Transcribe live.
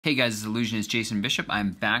Hey guys, it's Illusionist Jason Bishop.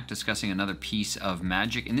 I'm back discussing another piece of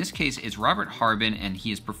magic. In this case, it's Robert Harbin, and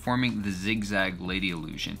he is performing the Zig Zag Lady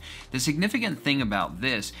Illusion. The significant thing about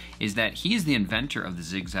this is that he is the inventor of the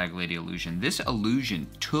Zig Zag Lady Illusion. This illusion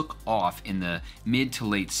took off in the mid to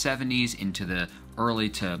late 70s into the early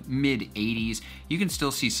to mid 80s. You can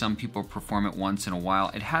still see some people perform it once in a while.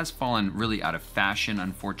 It has fallen really out of fashion,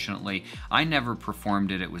 unfortunately. I never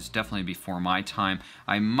performed it. It was definitely before my time.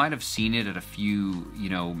 I might have seen it at a few,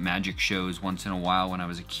 magic shows once in a while when I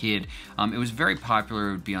was a kid. It was very popular.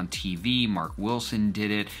 It would be on TV. Mark Wilson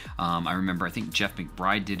did it. I remember, I think Jeff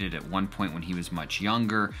McBride did it at one point when he was much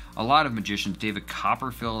younger. A lot of magicians, David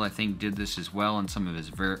Copperfield, I think, did this as well in some of his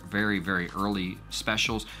very, very early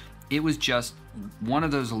specials. It was just one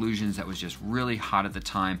of those illusions that was just really hot at the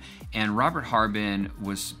time, and Robert Harbin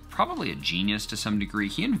was probably a genius to some degree.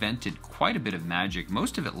 He invented quite a bit of magic,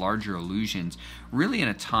 most of it larger illusions, really in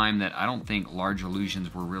a time that I don't think large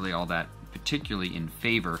illusions were really all that particularly in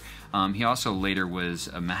favor. He also later was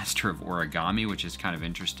a master of origami, which is kind of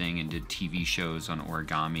interesting, and did TV shows on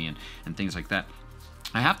origami and things like that.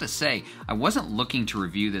 I have to say, I wasn't looking to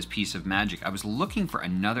review this piece of magic. I was looking for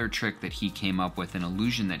another trick that he came up with, an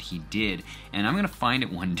illusion that he did, and I'm going to find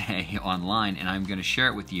it one day online, and I'm going to share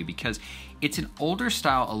it with you because it's an older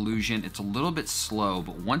style illusion. It's a little bit slow,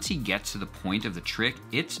 but once he gets to the point of the trick,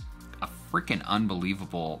 it's a freaking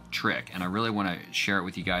unbelievable trick, and I really want to share it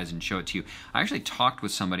with you guys and show it to you. I actually talked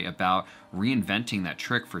with somebody about reinventing that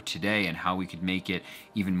trick for today and how we could make it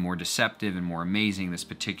even more deceptive and more amazing, this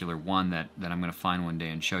particular one that I'm going to find one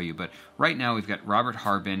day and show you. But right now we've got Robert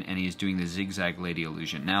Harbin, and he's doing the Zig Zag Lady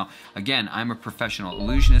Illusion. Now, again, I'm a professional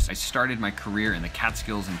illusionist. I started my career in the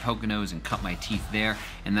Catskills and Poconos and cut my teeth there,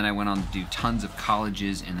 and then I went on to do tons of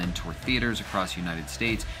colleges and then tour theaters across the United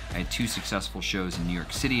States. I had 2 successful shows in New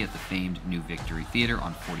York City at the famed New Victory Theater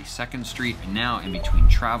on 42nd Street, and now in between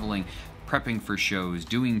traveling, prepping for shows,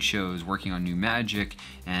 doing shows, working on new magic,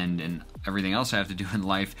 and everything else I have to do in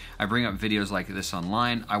life, I bring up videos like this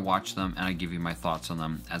online, I watch them, and I give you my thoughts on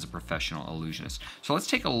them as a professional illusionist. So let's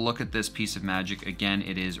take a look at this piece of magic. Again,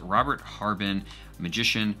 it is Robert Harbin,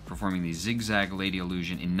 magician, performing the Zig Zag Lady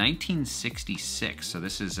Illusion in 1966. So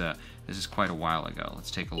this is quite a while ago.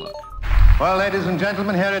 Let's take a look. Well, ladies and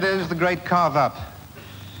gentlemen, here it is, the great carve-up.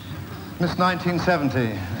 Miss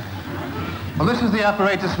 1970. Well, this is the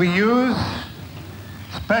apparatus we use,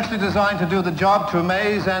 specially designed to do the job, to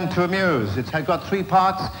amaze and to amuse. It's got 3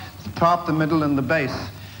 parts, the top, the middle, and the base.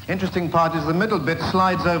 Interesting part is the middle bit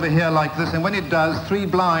slides over here like this, and when it does, 3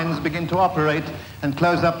 blinds begin to operate and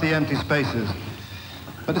close up the empty spaces.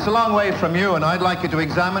 But it's a long way from you, and I'd like you to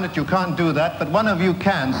examine it. You can't do that, but one of you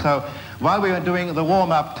can. So while we are doing the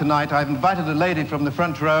warm-up tonight, I've invited a lady from the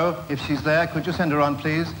front row. If she's there, could you send her on,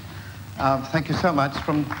 please? Thank you so much.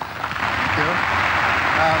 Thank you.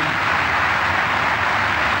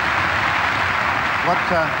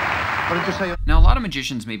 What did you say? Now, a lot of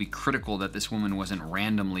magicians may be critical that this woman wasn't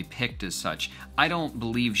randomly picked as such. I don't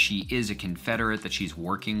believe she is a Confederate, that she's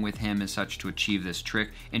working with him as such to achieve this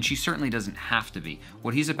trick, and she certainly doesn't have to be.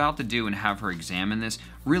 What he's about to do and have her examine this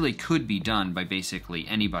really could be done by basically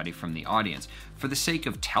anybody from the audience. For the sake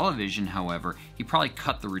of television, however, he probably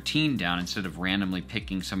cut the routine down instead of randomly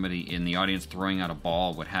picking somebody in the audience, throwing out a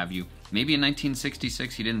ball, what have you. Maybe in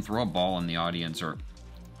 1966 he didn't throw a ball in the audience, or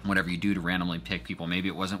whatever you do to randomly pick people. Maybe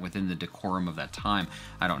it wasn't within the decorum of that time.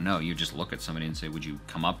 I don't know. You just look at somebody and say, would you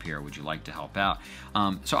come up here? Would you like to help out?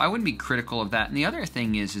 So I wouldn't be critical of that. And the other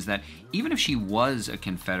thing is that even if she was a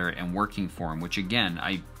Confederate and working for him, which again,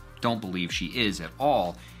 I don't believe she is at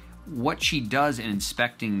all, what she does in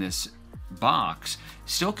inspecting this box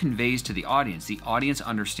still conveys to the audience. The audience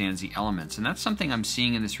understands the elements. And that's something I'm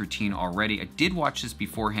seeing in this routine already. I did watch this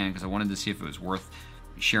beforehand because I wanted to see if it was worth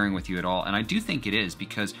sharing with you at all, and I do think it is,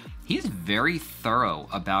 because he is very thorough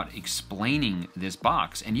about explaining this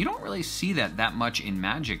box, and you don't really see that much in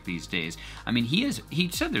magic these days. I mean, he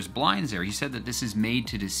said there's blinds there. He said that this is made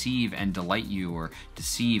to deceive and delight you, or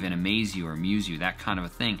deceive and amaze you, or amuse you, that kind of a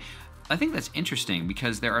thing. I think that's interesting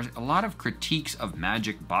because there are a lot of critiques of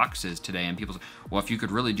magic boxes today, and people say, well, if you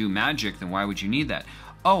could really do magic, then why would you need that?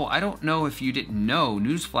 Oh, I don't know if you didn't know,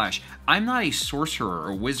 newsflash, I'm not a sorcerer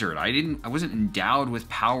or wizard. I wasn't endowed with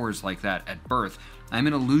powers like that at birth. I'm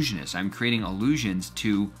an illusionist. I'm creating illusions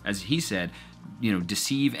to, as he said,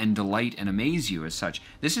 deceive and delight and amaze you as such.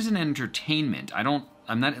 This is an entertainment.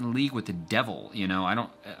 I'm not in league with the devil, I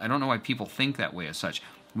don't know why people think that way as such.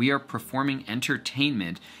 We are performing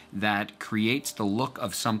entertainment that creates the look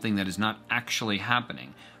of something that is not actually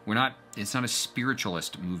happening. it's not a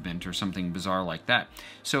spiritualist movement or something bizarre like that.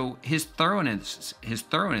 So his thoroughness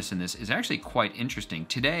in this is actually quite interesting.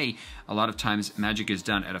 Today, a lot of times magic is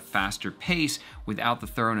done at a faster pace without the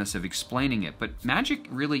thoroughness of explaining it. But magic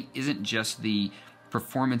really isn't just the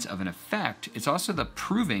performance of an effect, it's also the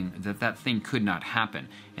proving that that thing could not happen.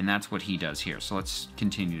 And that's what he does here. So let's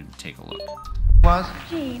continue to take a look. Was?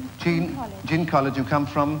 Jean College. Jean College. You come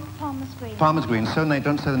from? Farmers Green. Farmers Green. So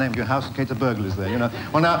don't say the name of your house in case a burglar is there, you know.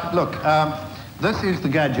 Well, now, look, this is the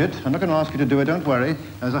gadget. I'm not going to ask you to do it, don't worry.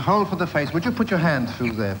 There's a hole for the face. Would you put your hand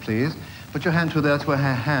through there, please? Put your hand through there, that's where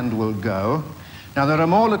her hand will go. Now, there are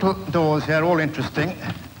more little doors here, all interesting.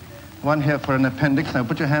 One here for an appendix. Now,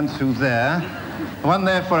 put your hand through there. One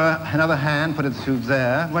there for another hand, put it through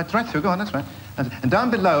there. Right through, go on, that's right. And down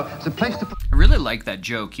below, there's a place to put... I really like that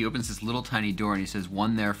joke. He opens this little tiny door and he says,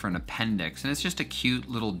 one there for an appendix. And it's just a cute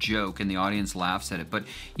little joke and the audience laughs at it. But,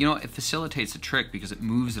 you know, it facilitates the trick because it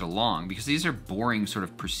moves it along. Because these are boring sort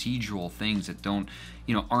of procedural things that don't,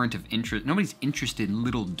 you know, aren't of interest. Nobody's interested in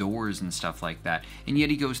little doors and stuff like that. And yet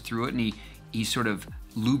he goes through it and he sort of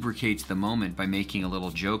lubricates the moment by making a little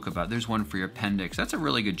joke about, there's one for your appendix. That's a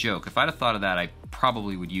really good joke. If I'd have thought of that, I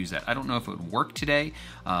probably would use that. I don't know if it would work today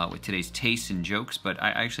with today's tastes and jokes, but I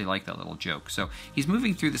actually like that little joke. So he's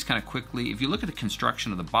moving through this kind of quickly. If you look at the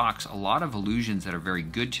construction of the box, a lot of illusions that are very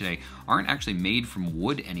good today aren't actually made from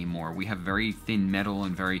wood anymore. We have very thin metal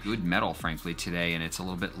and very good metal, frankly, today, and it's a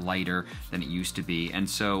little bit lighter than it used to be. And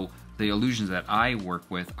so the illusions that I work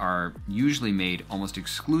with are usually made almost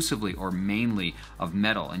exclusively or mainly of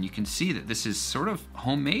metal, and you can see that this is sort of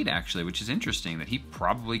homemade actually, which is interesting, that he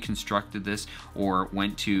probably constructed this or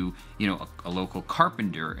went to, you know, a local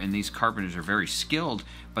carpenter, and these carpenters are very skilled,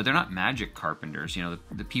 but they're not magic carpenters. You know,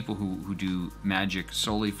 the people who do magic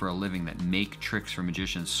solely for a living, that make tricks for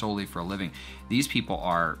magicians solely for a living, these people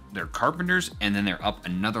they're carpenters, and then they're up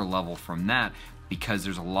another level from that, because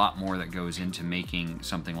there's a lot more that goes into making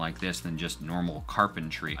something like this than just normal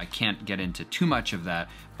carpentry. I can't get into too much of that,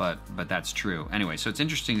 but that's true. Anyway, so it's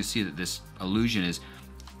interesting to see that this illusion is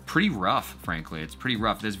pretty rough, frankly. It's pretty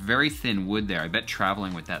rough. There's very thin wood there. I bet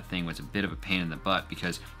traveling with that thing was a bit of a pain in the butt,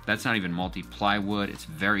 because that's not even multi-ply wood. It's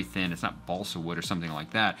very thin. It's not balsa wood or something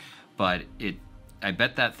like that, but I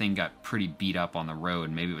bet that thing got pretty beat up on the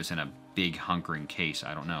road. Maybe it was in a big hunkering case.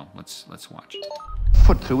 I don't know. Let's watch.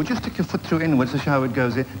 Foot through. Would you stick your foot through inwards to show how it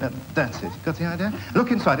goes in? That's it. Got the idea? Look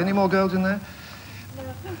inside. Any more girls in there?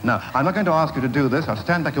 No. I'm not going to ask you to do this. I'll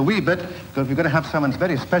stand back a wee bit, because we're going to have someone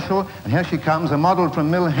very special. And here she comes, a model from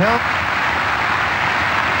Mill Hill.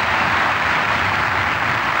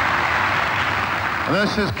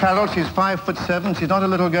 This is Carol. She's 5'7". She's not a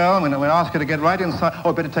little girl. I'm going to ask her to get right inside.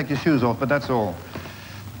 Oh, better take your shoes off, but that's all.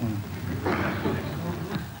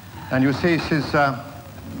 And you see, she's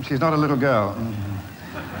not a little girl.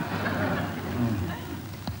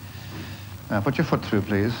 Now, put your foot through,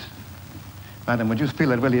 please. Madam, would you feel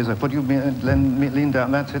that really is a foot? You lean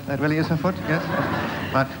down. That's it. That really is a foot? Yes?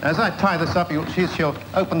 Right. As I tie this up, she'll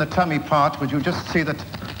open the tummy part. Would you just see that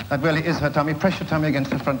really is her tummy? Press your tummy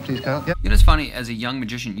against the front, please, Carol. Yep. You know, it's funny, as a young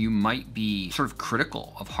magician, you might be sort of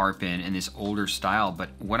critical of Harbin and this older style, but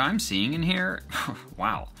what I'm seeing in here,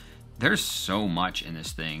 wow. There's so much in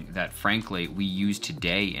this thing that, frankly, we use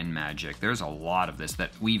today in magic. There's a lot of this that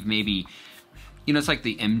we've maybe, you know, it's like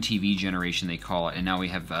the MTV generation, they call it, and now we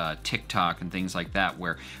have TikTok and things like that,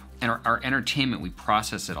 where our entertainment, we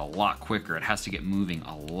process it a lot quicker. It has to get moving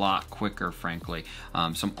a lot quicker, frankly.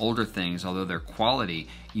 Some older things, although they're quality,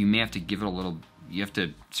 you may have to give it a little, you have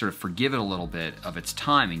to sort of forgive it a little bit of its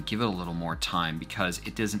time and give it a little more time, because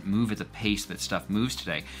it doesn't move at the pace that stuff moves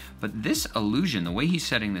today. But this illusion, the way he's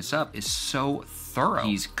setting this up, is so thorough.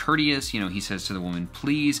 He's courteous, you know, he says to the woman,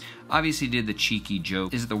 please. Obviously did the cheeky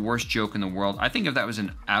joke. Is it the worst joke in the world? I think if that was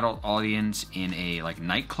an adult audience in a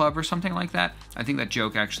nightclub or something like that, I think that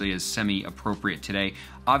joke actually is semi-appropriate today.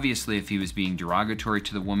 Obviously, if he was being derogatory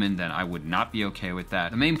to the woman, then I would not be okay with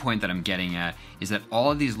that. The main point that I'm getting at is that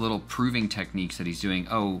all of these little proving techniques that he's doing,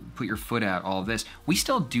 oh, put your foot out, all of this, we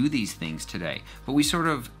still do these things today, but we sort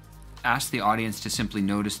of ask the audience to simply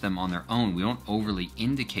notice them on their own. We don't overly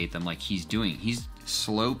indicate them like he's doing. He's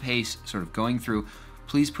slow pace, sort of going through,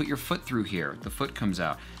 please put your foot through here. The foot comes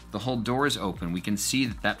out. The whole door is open. We can see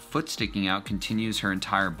that that foot sticking out continues her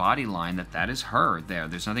entire body line, that is her there.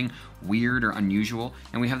 There's nothing weird or unusual.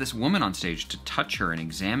 And we have this woman on stage to touch her and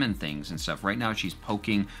examine things and stuff. Right now she's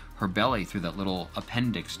poking her belly through that little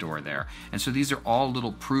appendix door there. And so these are all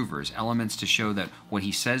little provers, elements to show that what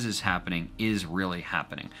he says is happening is really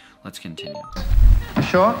happening. Let's continue.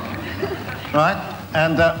 Sure? Right.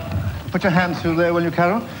 And put your hand through there, will you,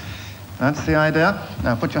 Carol? That's the idea.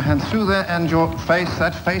 Now put your hand through there and your face.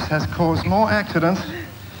 That face has caused more accidents.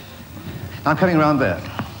 I'm coming around there.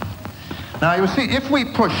 Now you see, if we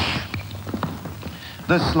push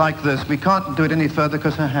this like this, we can't do it any further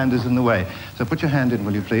because her hand is in the way. So put your hand in,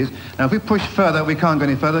 will you please? Now if we push further, we can't go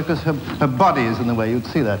any further because her body is in the way. You'd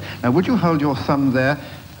see that. Now would you hold your thumb there?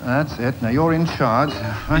 That's it. Now you're in charge.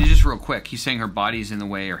 And just real quick, he's saying her body's in the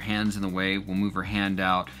way, her hand's in the way. We'll move her hand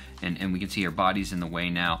out, and we can see her body's in the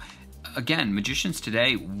way now. Again, magicians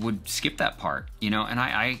today would skip that part, you know, and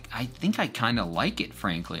I think I kind of like it,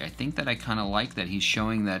 frankly. I think that I kind of like that he's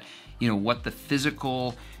showing that, you know, what the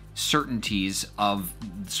physical certainties of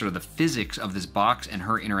sort of the physics of this box and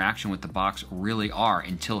her interaction with the box really are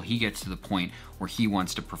until he gets to the point where he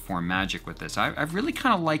wants to perform magic with this. I really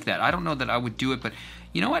kind of like that. I don't know that I would do it, but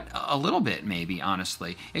you know what? A little bit, maybe,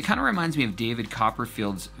 honestly. It kind of reminds me of David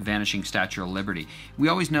Copperfield's Vanishing Statue of Liberty. We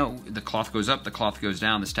always know the cloth goes up, the cloth goes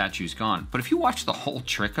down, the statue's gone. But if you watch the whole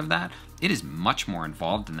trick of that, it is much more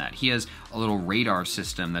involved than that. He has a little radar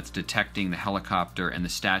system that's detecting the helicopter and the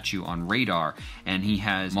statue on radar, and he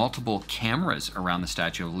has multiple cameras around the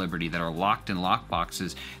Statue of Liberty that are locked in lock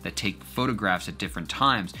boxes that take photographs at different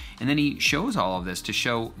times. And then he shows all of this to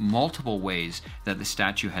show multiple ways that the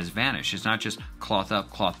statue has vanished. It's not just cloth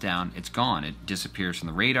up, cloth down, it's gone. It disappears from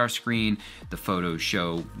the radar screen. The photos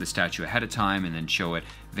show the statue ahead of time and then show it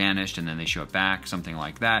vanished, and then they show it back, something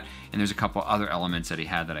like that. And there's a couple other elements that he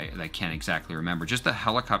had that I can't exactly remember. Just the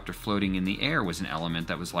helicopter floating in the air was an element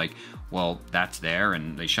that was like, well, that's there,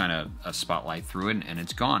 and they shine a spotlight through it, and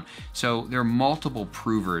it's gone. So there are multiple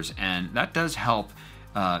provers, and that does help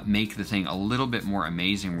make the thing a little bit more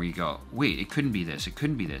amazing, where you go, wait, it couldn't be this, it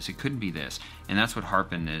couldn't be this, it couldn't be this. And that's what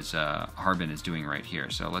Harbin is doing right here.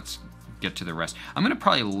 So let's get to the rest. I'm going to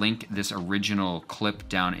probably link this original clip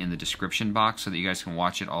down in the description box so that you guys can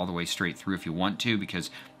watch it all the way straight through if you want to,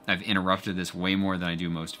 because I've interrupted this way more than I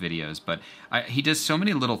do most videos. But he does so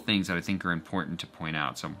many little things that I think are important to point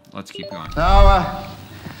out. So let's keep going. Now,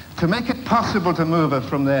 to make it possible to move her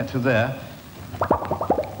from there to there,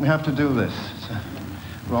 we have to do this. It's a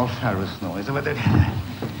Rolf Harris noise. Now,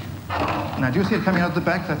 do you see it coming out the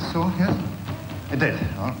back, that saw here? It did.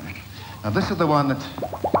 All right. Now, this is the one that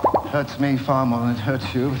hurts me far more than it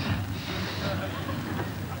hurts you.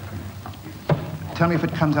 Tell me if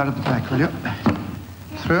it comes out of the back, will you?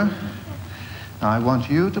 Through. Now, I want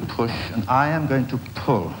you to push, and I am going to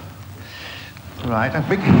pull. Right, a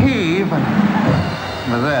big heave.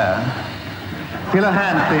 Over there. Feel a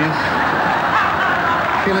hand, please.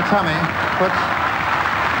 Feel a tummy. Put.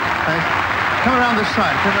 Right. Come around this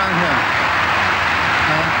side. Come around here.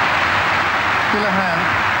 Feel a hand.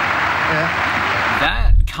 Yeah.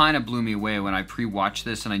 That kind of blew me away when I pre-watched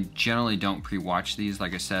this, and I generally don't pre-watch these,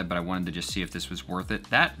 like I said, but I wanted to just see if this was worth it.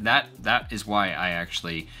 That is why I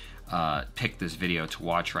actually picked this video to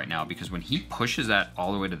watch right now, because when he pushes that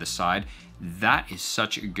all the way to the side, that is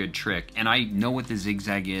such a good trick. And I know what the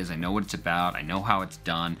zigzag is, I know what it's about, I know how it's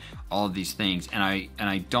done, all of these things, and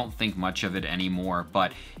I don't think much of it anymore,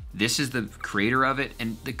 but this is the creator of it,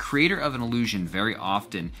 and the creator of an illusion very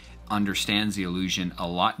often understands the illusion a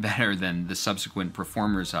lot better than the subsequent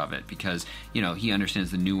performers of it, because, you know, he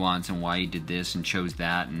understands the nuance and why he did this and chose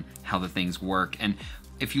that and how the things work. And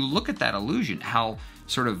if you look at that illusion, how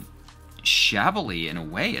sort of shabbily in a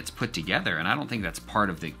way it's put together, and I don't think that's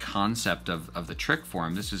part of the concept of the trick for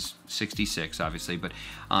him. This is 66 obviously, but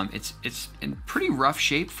it's in pretty rough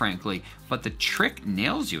shape, frankly, but the trick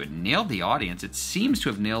nails you. It nailed the audience. It seems to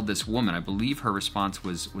have nailed this woman. I believe her response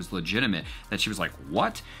was legitimate, that she was like,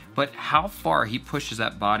 what? But how far he pushes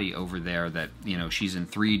that body over there, that, you know, she's in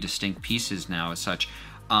 3 distinct pieces now as such,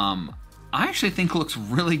 I actually think looks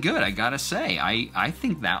really good, I gotta say. I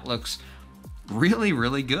think that looks really,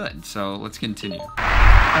 really good. So let's continue.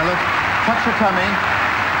 Now look, touch your tummy.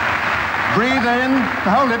 Breathe in,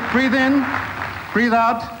 hold it, breathe in, breathe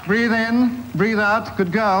out, breathe in, breathe out.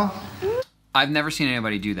 Good girl. I've never seen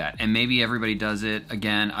anybody do that, and maybe everybody does it.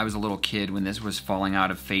 Again, I was a little kid when this was falling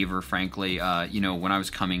out of favor, frankly. You know, when I was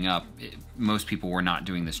coming up, most people were not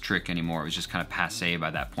doing this trick anymore. It was just kind of passé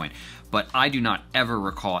by that point. But I do not ever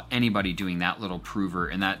recall anybody doing that little prover,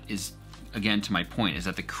 and that is, again, to my point, is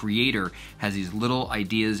that the creator has these little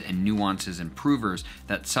ideas and nuances and provers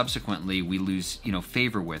that subsequently we lose, you know,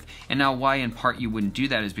 favor with. And now why in part you wouldn't do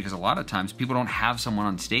that is because a lot of times people don't have someone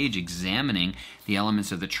on stage examining the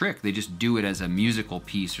elements of the trick. They just do it as a musical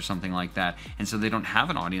piece or something like that, and so they don't have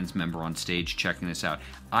an audience member on stage checking this out.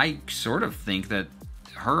 I sort of think that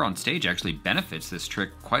her on stage actually benefits this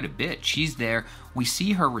trick quite a bit. She's there, we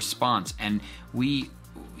see her response, and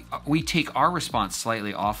we take our response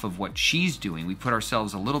slightly off of what she's doing. We put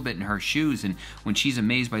ourselves a little bit in her shoes, and when she's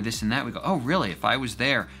amazed by this and that, we go, oh, really? If I was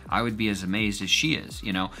there, I would be as amazed as she is,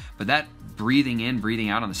 you know? But that breathing in, breathing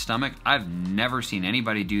out on the stomach, I've never seen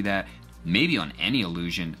anybody do that, maybe on any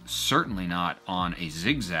illusion, certainly not on a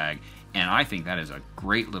zigzag. And I think that is a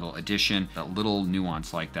great little addition, a little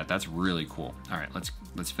nuance like that. That's really cool. All right,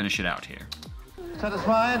 let's finish it out here.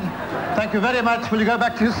 Satisfied? Thank you very much. Will you go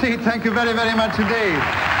back to your seat? Thank you very, very much indeed.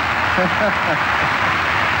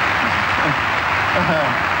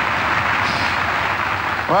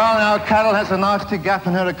 Well, now, Carol has a nasty gap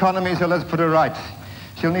in her economy, so let's put her right.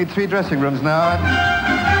 She'll need 3 dressing rooms now. I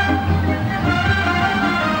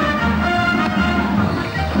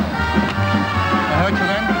heard you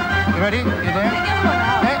then. You ready? You there?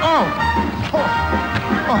 Hey, oh!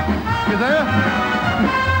 You there?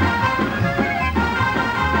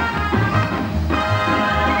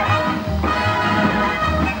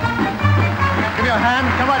 Give me a hand.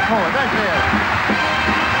 Come right forward. Right here.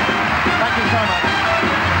 Thank you so much.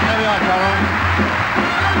 There we are, Carol.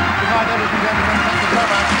 Good night, ladies and gentlemen. Thank you so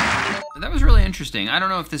much. That was really interesting. I don't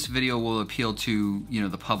know if this video will appeal to, you know,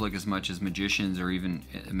 the public as much as magicians, or even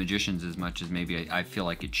magicians as much as maybe I feel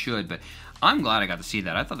like it should, but I'm glad I got to see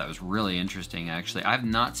that. I thought that was really interesting, actually. I've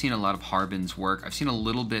not seen a lot of Harbin's work. I've seen a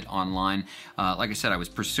little bit online. Like I said, I was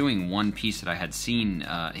pursuing one piece that I had seen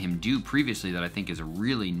him do previously that I think is a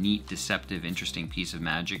really neat, deceptive, interesting piece of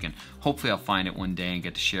magic, and hopefully I'll find it one day and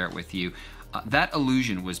get to share it with you. That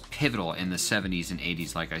illusion was pivotal in the 70s and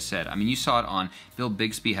 80s, like I said. I mean, you saw it on, Bill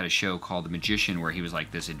Bixby had a show called The Magician, where he was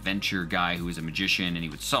like this adventure guy who was a magician, and he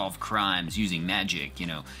would solve crimes using magic, you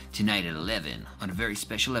know, tonight at 11 on a very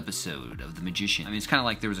special episode of The Magician. I mean, it's kind of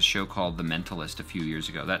like there was a show called The Mentalist a few years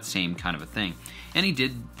ago, that same kind of a thing. And he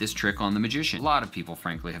did this trick on The Magician. A lot of people,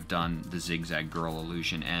 frankly, have done the Zig Zag Girl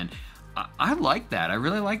illusion, and I like that. I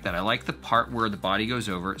really like that. I like the part where the body goes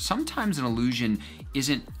over. Sometimes an illusion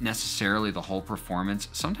isn't necessarily the whole performance.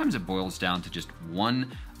 Sometimes it boils down to just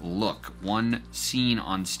one look, one scene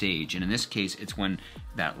on stage. And in this case, it's when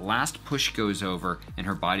that last push goes over and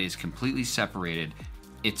her body is completely separated.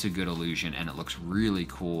 It's a good illusion, and it looks really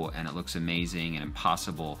cool, and it looks amazing and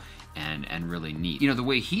impossible and really neat. You know, the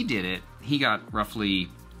way he did it, he got roughly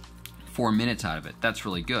 4 minutes out of it. That's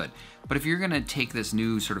really good. But if you're going to take this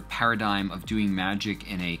new sort of paradigm of doing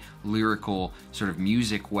magic in a lyrical sort of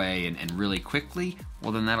music way and really quickly,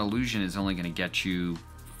 well, then that illusion is only going to get you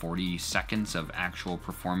 40 seconds of actual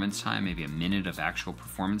performance time, maybe a minute of actual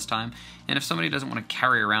performance time. And if somebody doesn't want to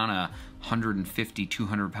carry around a 150,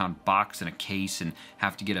 200-pound box in a case and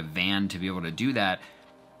have to get a van to be able to do that,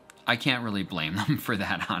 I can't really blame them for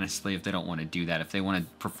that, honestly, if they don't want to do that. If they want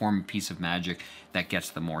to perform a piece of magic, that gets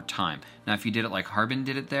them more time. Now, if you did it like Harbin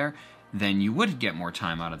did it there, then you would get more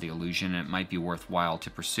time out of the illusion, and it might be worthwhile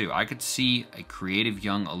to pursue. I could see a creative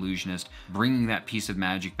young illusionist bringing that piece of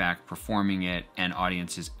magic back, performing it, and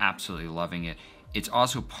audiences absolutely loving it. It's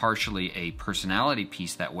also partially a personality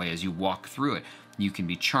piece that way. As you walk through it, you can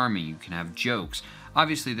be charming, you can have jokes.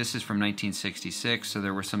 Obviously, this is from 1966, so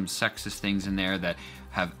there were some sexist things in there that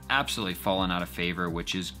have absolutely fallen out of favor,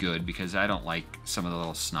 which is good, because I don't like some of the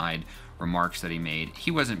little snide remarks that he made.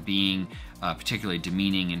 He wasn't being particularly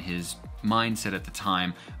demeaning in his mindset at the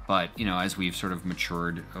time, but you know, as we've sort of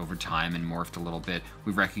matured over time and morphed a little bit,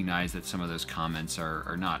 we've recognized that some of those comments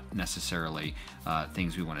are not necessarily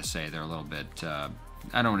things we want to say. They're a little bit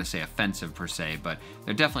I don't want to say offensive per se, but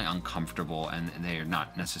they're definitely uncomfortable, and they are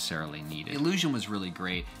not necessarily needed. The illusion was really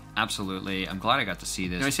great. Absolutely. I'm glad I got to see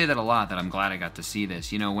this. You know, I say that a lot, that I'm glad I got to see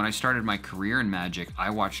this. You know, when I started my career in magic, I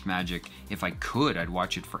watched magic. If I could, I'd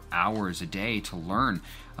watch it for hours a day to learn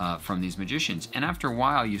from these magicians. And after a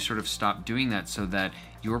while, you sort of stop doing that so that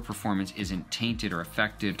your performance isn't tainted or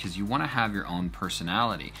affected, because you want to have your own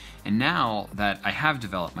personality. And now that I have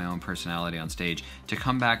developed my own personality on stage, to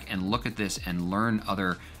come back and look at this and learn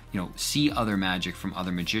other, you know, see other magic from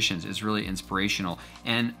other magicians is really inspirational.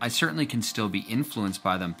 And I certainly can still be influenced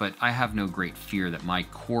by them, but I have no great fear that my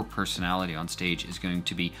core personality on stage is going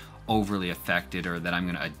to be overly affected, or that I'm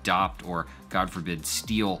going to adopt or, God forbid,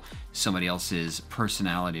 steal somebody else's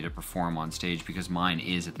personality to perform on stage, because mine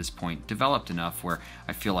is at this point developed enough where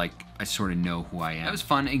I feel like I sort of know who I am. It was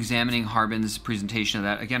fun examining Harbin's presentation of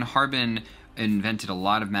that. Again, Harbin invented a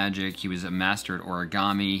lot of magic. He was a master at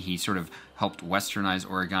origami. He sort of helped westernize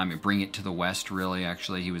origami, bring it to the West, really,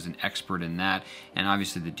 actually. He was an expert in that, and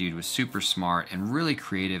obviously the dude was super smart and really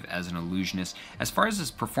creative as an illusionist. As far as his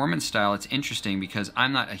performance style, it's interesting because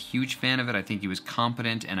I'm not a huge fan of it. I think he was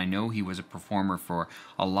competent, and I know he was a performer for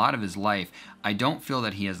a lot of his life. I don't feel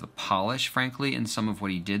that he has the polish, frankly, in some of what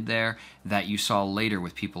he did there that you saw later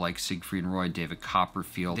with people like Siegfried and Roy, David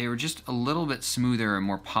Copperfield. They were just a little bit smoother and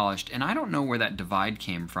more polished, and I don't know where that divide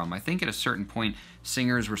came from. I think at a certain point,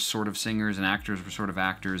 singers were sort of singers and actors were sort of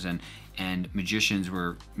actors, and magicians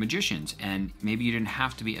were magicians, and maybe you didn't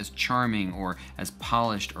have to be as charming or as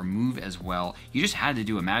polished or move as well. You just had to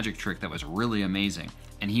do a magic trick that was really amazing,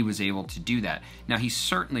 and he was able to do that. Now, he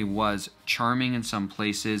certainly was charming in some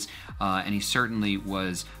places, and he certainly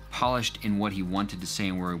was polished in what he wanted to say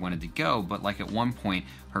and where he wanted to go, but like at one point,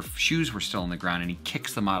 her shoes were still on the ground and he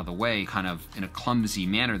kicks them out of the way kind of in a clumsy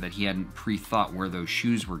manner that he hadn't pre-thought where those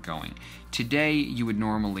shoes were going. Today, you would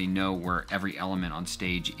normally know where every element on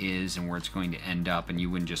stage is and where it's going to end up, and you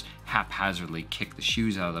wouldn't just haphazardly kick the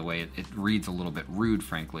shoes out of the way. It reads a little bit rude,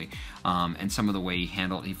 frankly. And some of the way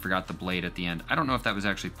he forgot the blade at the end. I don't know if that was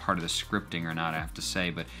actually part of the scripting or not, I have to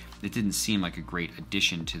say, but it didn't seem like a great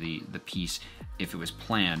addition to the piece if it was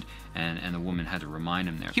planned, and the woman had to remind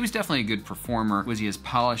him there. He was definitely a good performer. Was he as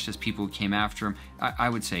polished as people who came after him? I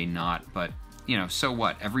would say not, but you know, so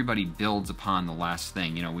what? Everybody builds upon the last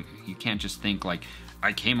thing. You know, you can't just think like,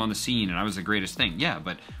 I came on the scene and I was the greatest thing. Yeah,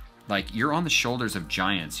 but like, you're on the shoulders of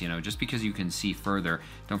giants, you know. Just because you can see further,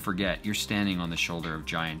 don't forget, you're standing on the shoulder of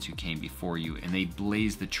giants who came before you, and they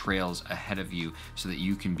blaze the trails ahead of you so that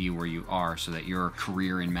you can be where you are, so that your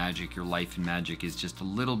career in magic, your life in magic is just a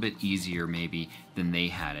little bit easier maybe than they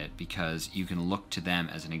had it, because you can look to them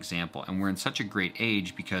as an example. And we're in such a great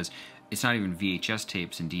age because it's not even VHS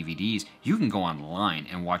tapes and DVDs. You can go online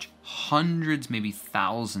and watch hundreds, maybe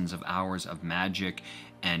thousands of hours of magic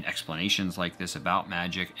and explanations like this about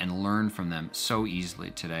magic and learn from them so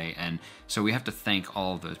easily today. And so we have to thank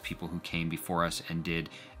all of those people who came before us and did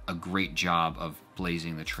a great job of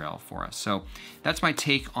blazing the trail for us. So that's my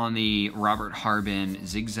take on the Robert Harbin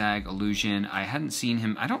Zig Zag illusion. I hadn't seen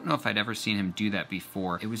him, I don't know if I'd ever seen him do that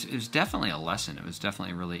before. It was definitely a lesson. It was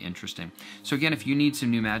definitely really interesting. So again, if you need some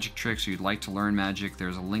new magic tricks or you'd like to learn magic,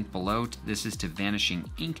 there's a link below. This is to Vanishing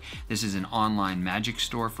Ink. This is an online magic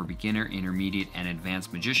store for beginner, intermediate, and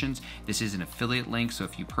advanced magicians. This is an affiliate link, so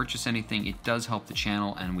if you purchase anything, it does help the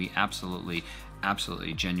channel, and we absolutely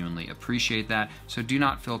genuinely appreciate that. So do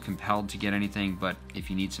not feel compelled to get anything, but if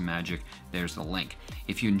you need some magic, there's the link.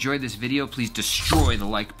 If you enjoyed this video, please destroy the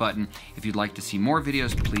like button. If you'd like to see more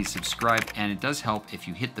videos, please subscribe, and it does help if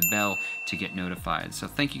you hit the bell to get notified. So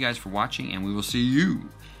thank you guys for watching, and we will see you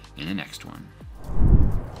in the next one.